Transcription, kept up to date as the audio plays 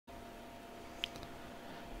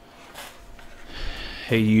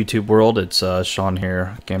Hey YouTube world, it's Sean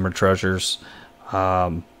here, Gamer Treasures.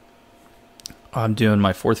 I'm doing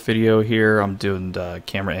my fourth video here. I'm doing the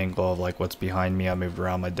camera angle of like what's behind me. I moved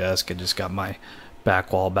around my desk. I just got my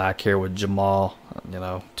back wall back here with Jamal. You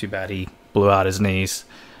know, too bad he blew out his knees.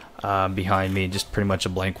 Behind me, just pretty much a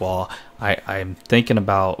blank wall. I'm thinking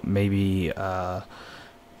about maybe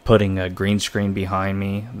putting a green screen behind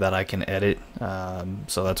me that I can edit.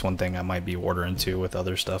 So that's one thing I might be ordering too with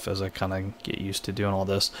other stuff as I kind of get used to doing all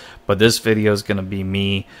this. But this video is going to be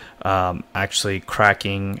me actually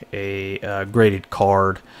cracking a graded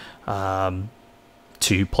card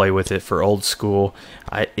to play with it for old school.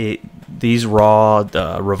 These raw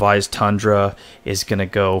revised Tundra is going to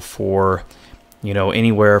go for, you know,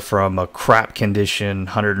 anywhere from a crap condition,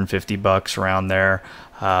 $150 around there.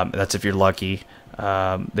 That's if you're lucky.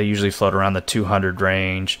 They usually float around the 200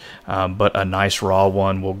 range, but a nice raw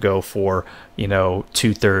one will go for, you know,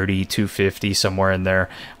 230, 250, somewhere in there.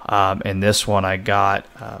 And this one I got,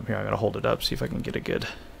 here, I'm going to hold it up, see if I can get a good.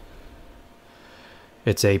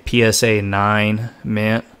 It's a PSA 9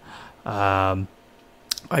 mint. I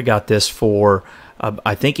got this for,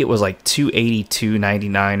 I think it was like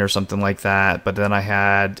 $282.99 or something like that, but then I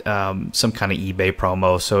had some kind of eBay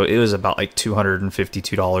promo, so it was about like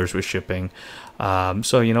 $252 with shipping.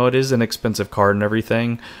 So, you know, it is an expensive card and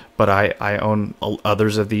everything, but I own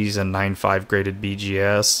others of these in 9.5 graded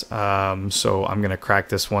BGS, so I'm going to crack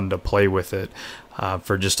this one to play with it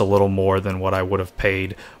for just a little more than what I would have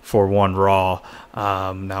paid for one raw.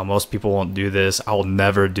 Now, most people won't do this. I will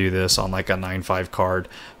never do this on like a 9.5 card,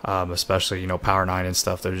 especially, you know, Power 9 and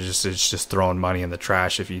stuff. It's just throwing money in the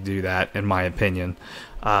trash if you do that, in my opinion.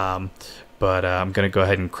 But I'm going to go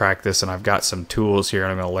ahead and crack this, and I've got some tools here,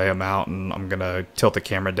 and I'm going to lay them out, and I'm going to tilt the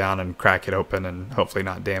camera down and crack it open and hopefully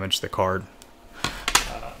not damage the card.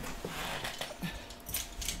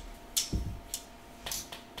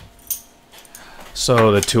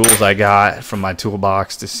 So the tools I got from my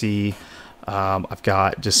toolbox to see, I've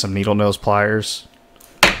got just some needle nose pliers.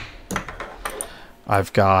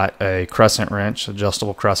 I've got a crescent wrench,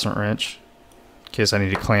 adjustable crescent wrench, in case I need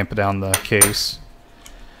to clamp down the case.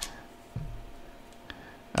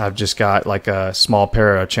 I've just got like a small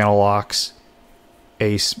pair of channel locks,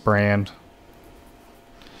 Ace brand.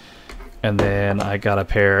 And then I got a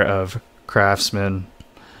pair of Craftsman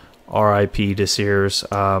RIP Desirs.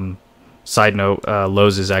 Side note,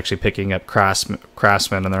 Lowe's is actually picking up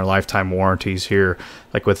Craftsman and their lifetime warranties here,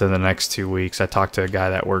 like within the next 2 weeks. I talked to a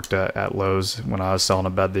guy that worked at Lowe's when I was selling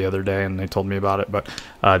a bed the other day, and they told me about it. But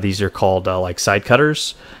these are called like side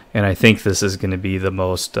cutters, and I think this is going to be the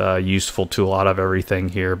most useful tool out of everything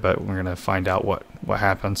here. But we're going to find out what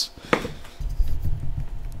happens.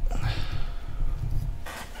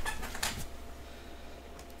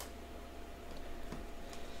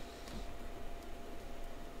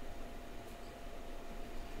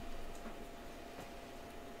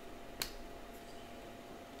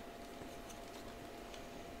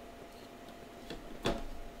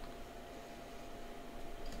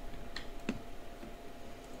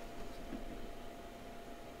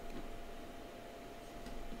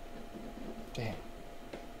 Damn.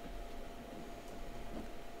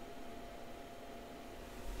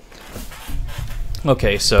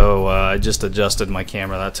 Okay, so I just adjusted my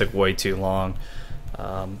camera. That took way too long.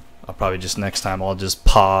 I'll probably just next time I'll just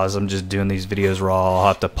pause. I'm just doing these videos raw. I'll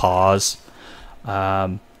have to pause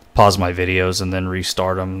my videos and then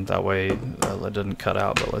restart them. That way it doesn't cut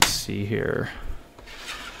out. But let's see here.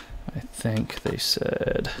 I think they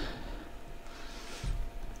said.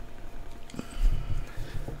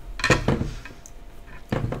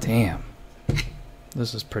 Damn,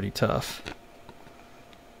 this is pretty tough.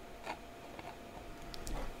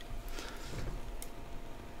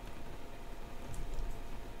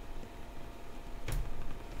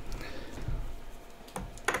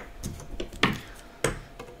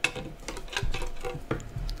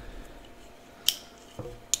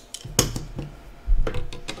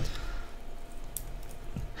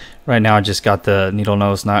 Right now I just got the needle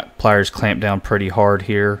nose nut pliers clamped down pretty hard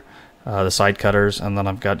here. The side cutters, and then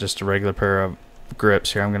I've got just a regular pair of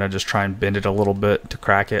grips here. I'm gonna just try and bend it a little bit to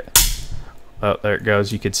crack it. Oh, there it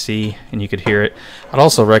goes. You could see and you could hear it. I'd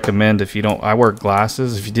also recommend, if you don't, I wear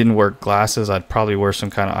glasses. If you didn't wear glasses, I'd probably wear some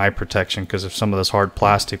kind of eye protection, because if some of this hard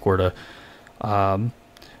plastic were to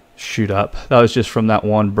shoot up. That was just from that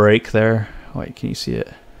one break there. Wait, can you see it?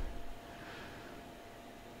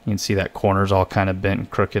 You can see that corner's all kind of bent and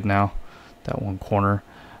crooked now. That one corner.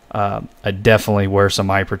 I definitely wear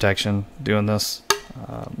some eye protection doing this.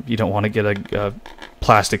 You don't want to get a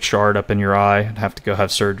plastic shard up in your eye and have to go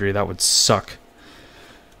have surgery. That would suck.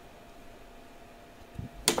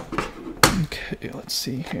 Okay. Okay, let's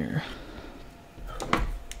see here.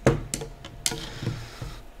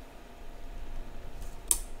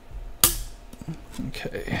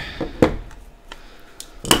 Okay.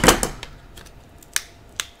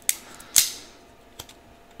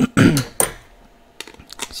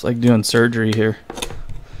 It's like doing surgery here.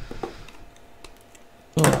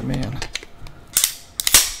 Oh man.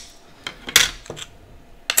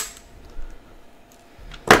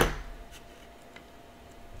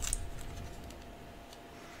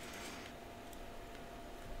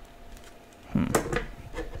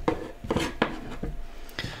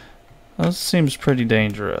 This seems pretty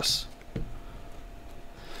dangerous.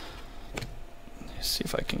 Let's see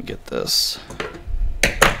if I can get this.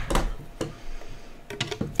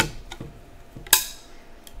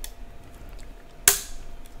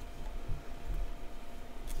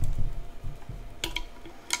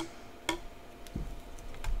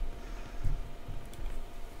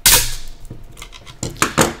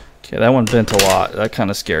 Okay, that one bent a lot. That kind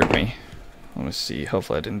of scared me. Let me see.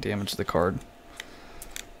 Hopefully I didn't damage the card.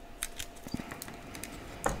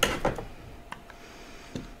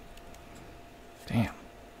 Damn.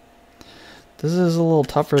 This is a little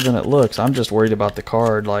tougher than it looks. I'm just worried about the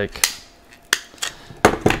card. Like,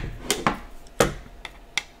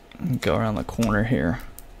 go around the corner here.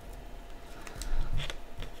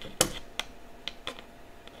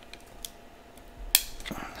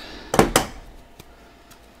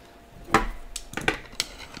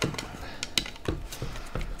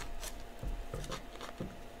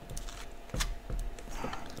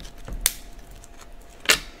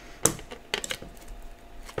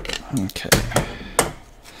 Okay.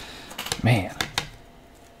 Man.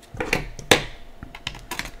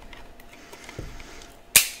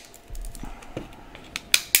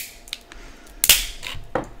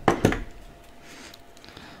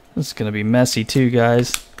 This is gonna be messy too,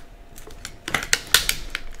 guys.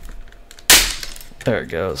 There it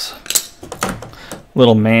goes.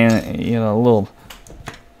 Little man, you know, little,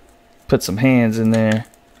 put some hands in there.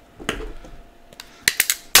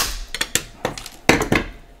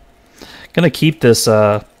 Gonna keep this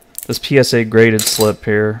this PSA graded slip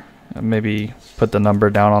here. Maybe put the number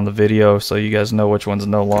down on the video so you guys know which one's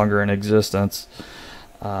no longer in existence.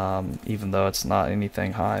 Even though it's not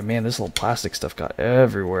anything high. Man, this little plastic stuff got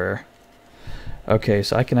everywhere. Okay,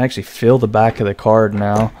 so I can actually feel the back of the card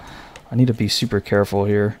now. I need to be super careful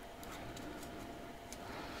here.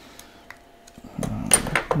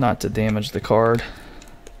 Not to damage the card.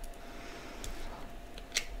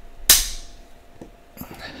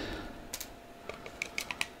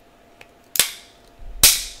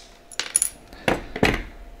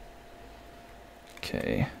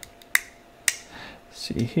 Okay.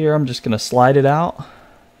 See here, I'm just gonna slide it out.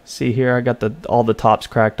 See here, I got all the tops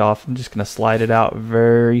cracked off. I'm just gonna slide it out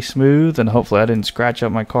very smooth, and hopefully I didn't scratch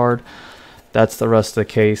up my card. That's the rest of the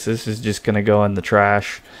case. This is just gonna go in the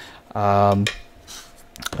trash. And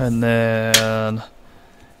then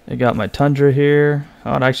I got my Tundra here.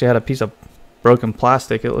 Oh, it actually had a piece of broken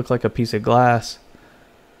plastic. It looked like a piece of glass.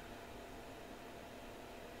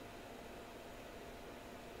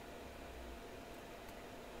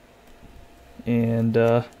 And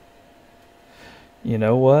you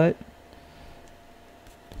know what?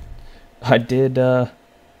 I did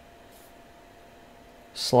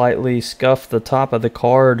slightly scuff the top of the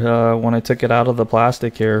card when I took it out of the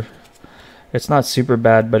plastic here. It's not super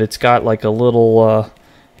bad, but it's got like a little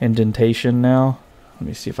indentation now. Let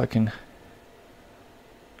me see if I can.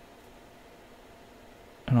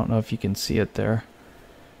 I don't know if you can see it there.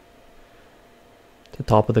 The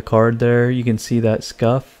top of the card there, you can see that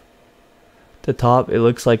scuff. The top, it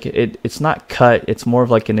looks like it's not cut, it's more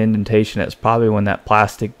of like an indentation. It's probably when that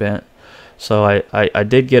plastic bent. So I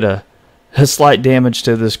did get a slight damage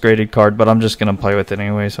to this graded card, but I'm just gonna play with it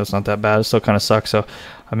anyway, so it's not that bad. It still kind of sucks. So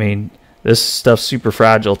I mean, this stuff's super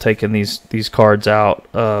fragile, taking these cards out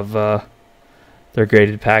of their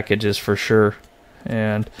graded packages for sure.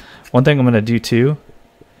 And one thing I'm gonna do too,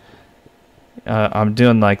 I'm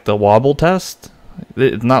doing like the wobble test.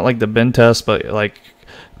 It's not like the bend test, but like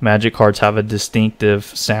Magic cards have a distinctive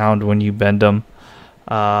sound when you bend them,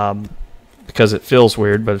 because it feels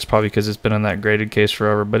weird, but it's probably because it's been in that graded case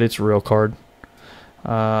forever. But it's a real card.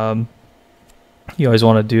 You always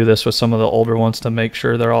want to do this with some of the older ones to make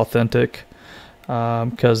sure they're authentic,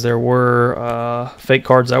 because there were fake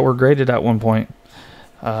cards that were graded at one point.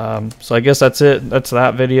 So I guess that's it. That's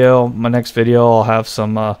that video. My next video, I'll have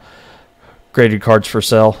some graded cards for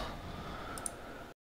sale.